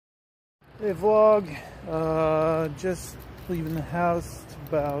Hey vlog, just leaving the house. It's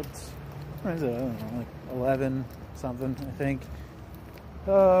about, what is it, I don't know, like 11 something, I think.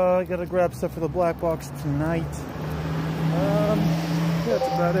 I gotta grab stuff for the black box tonight. Yeah, that's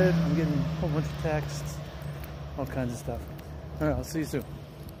about it. I'm getting a whole bunch of texts, all kinds of stuff. Alright, I'll see you soon.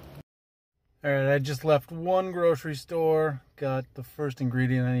 Alright, I just left one grocery store, got the first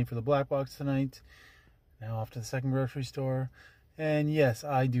ingredient I need for the black box tonight. Now off to the second grocery store. And yes,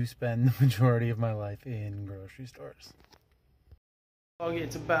 I do spend the majority of my life in grocery stores. Okay,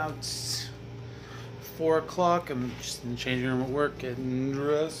 it's about 4 o'clock. I'm just in the changing room at work, getting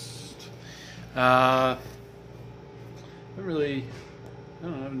dressed. I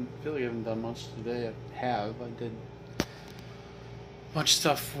don't know, I feel like I haven't done much today. I did a bunch of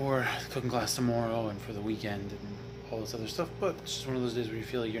stuff for the cooking class tomorrow and for the weekend and all this other stuff, but it's just one of those days where you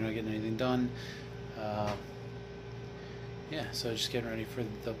feel like you're not getting anything done. Yeah, so just getting ready for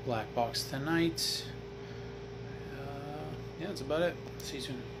the black box tonight. Yeah, that's about it. See you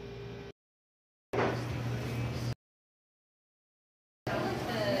soon.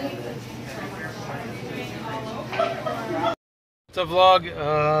 What's up, vlog?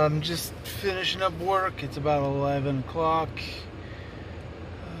 I'm just finishing up work. It's about 11 o'clock.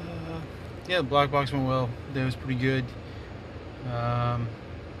 Yeah, the black box went well. The day was pretty good.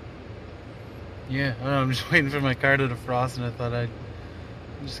 Yeah, I don't know, I'm just waiting for my car to defrost, and I thought I'd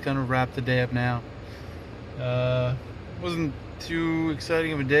just kind of wrap the day up now. Wasn't too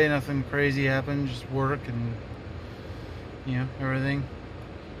exciting of a day, nothing crazy happened, just work and, you know, everything.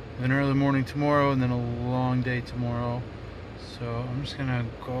 An early morning tomorrow, and then a long day tomorrow. So I'm just gonna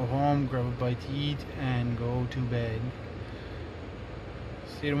go home, grab a bite to eat, and go to bed.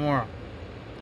 See you tomorrow.